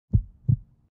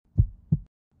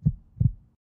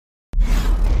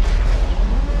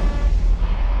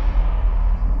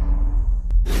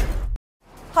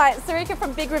Hi, it's Sarika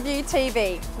from Big Review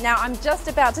TV. Now I'm just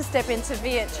about to step into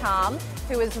VietCharm,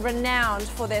 who is renowned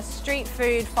for their street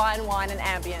food, fine wine and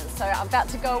ambience. So I'm about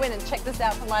to go in and check this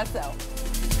out for myself.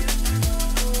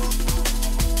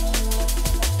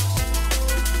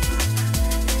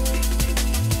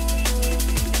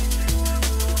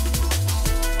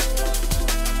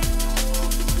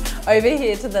 Over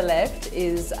here to the left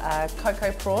is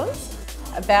cocoa prawns.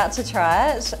 About to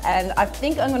try it, and I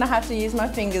think I'm going to have to use my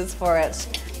fingers for it.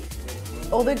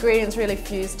 All the ingredients really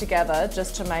fuse together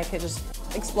just to make it just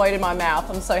explode in my mouth.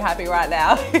 I'm so happy right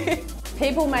now.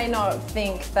 People may not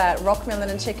think that rock melon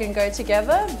and chicken go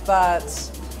together, but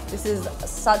this is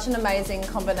such an amazing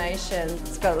combination.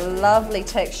 It's got a lovely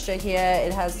texture here.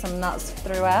 It has some nuts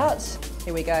throughout.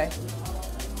 Here we go.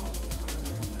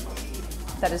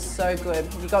 That is so good.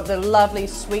 You've got the lovely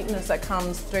sweetness that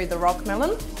comes through the rock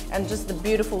melon and just the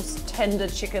beautiful tender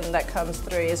chicken that comes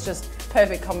through. It's just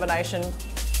perfect combination.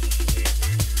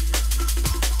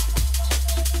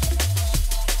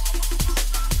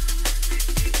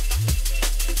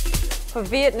 For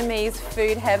Vietnamese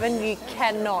food heaven, you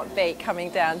cannot beat coming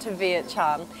down to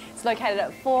VietCharm. It's located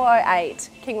at 408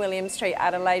 King William Street,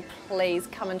 Adelaide. Please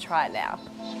come and try it now.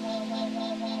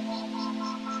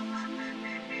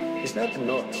 It's not the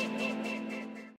nuts.